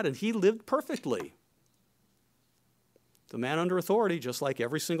of God and he lived perfectly. The man under authority, just like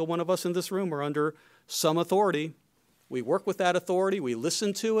every single one of us in this room, are under some authority. We work with that authority, we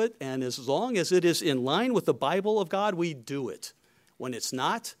listen to it, and as long as it is in line with the Bible of God, we do it. When it's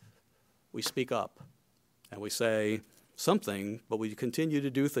not, we speak up and we say something, but we continue to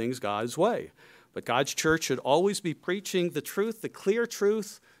do things God's way. But God's church should always be preaching the truth, the clear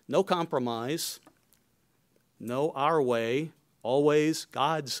truth, no compromise, no our way, always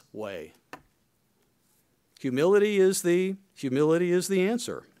God's way. Humility is the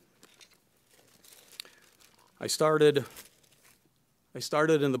answer. I started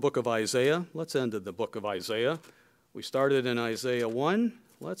in the book of Isaiah. Let's end in the book of Isaiah. We started in Isaiah 1.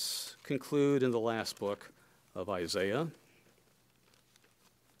 Let's conclude in the last book of Isaiah,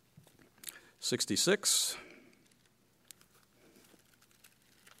 66.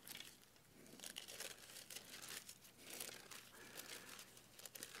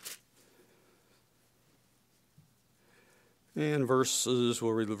 And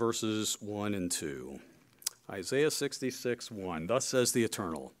we'll read verses 1 and 2. Isaiah 66, 1. Thus says the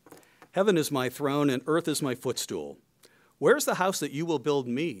Eternal, Heaven is my throne and earth is my footstool. Where is the house that you will build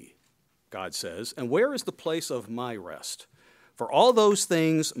me, God says, and where is the place of my rest? For all those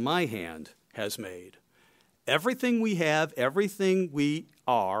things my hand has made. Everything we have, everything we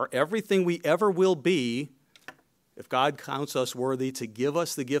are, everything we ever will be, if God counts us worthy to give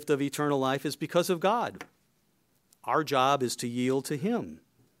us the gift of eternal life, is because of God. Our job is to yield to him.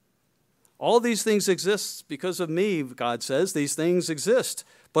 All these things exist because of me, God says. These things exist.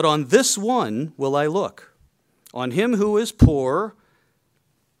 But on this one will I look. On him who is poor,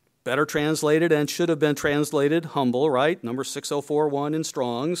 better translated and should have been translated humble, right? Number 6041 in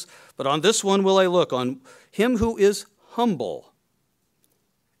Strong's. But on this one will I look. On him who is humble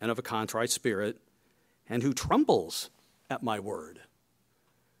and of a contrite spirit and who trembles at my word.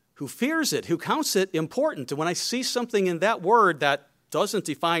 Who fears it, who counts it important. And when I see something in that word that doesn't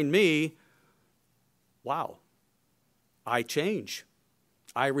define me, wow, I change.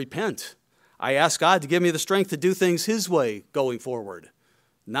 I repent. I ask God to give me the strength to do things his way going forward,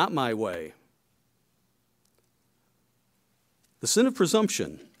 not my way. The sin of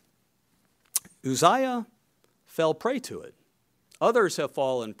presumption. Uzziah fell prey to it. Others have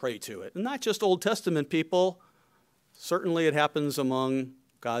fallen prey to it. And not just Old Testament people. Certainly it happens among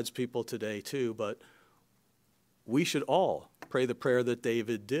God's people today too, but we should all pray the prayer that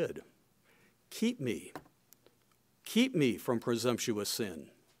David did. Keep me from presumptuous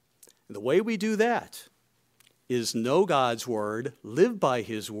sin. And the way we do that is know God's word, live by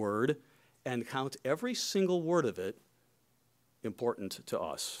his word, and count every single word of it important to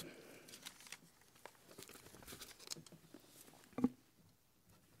us.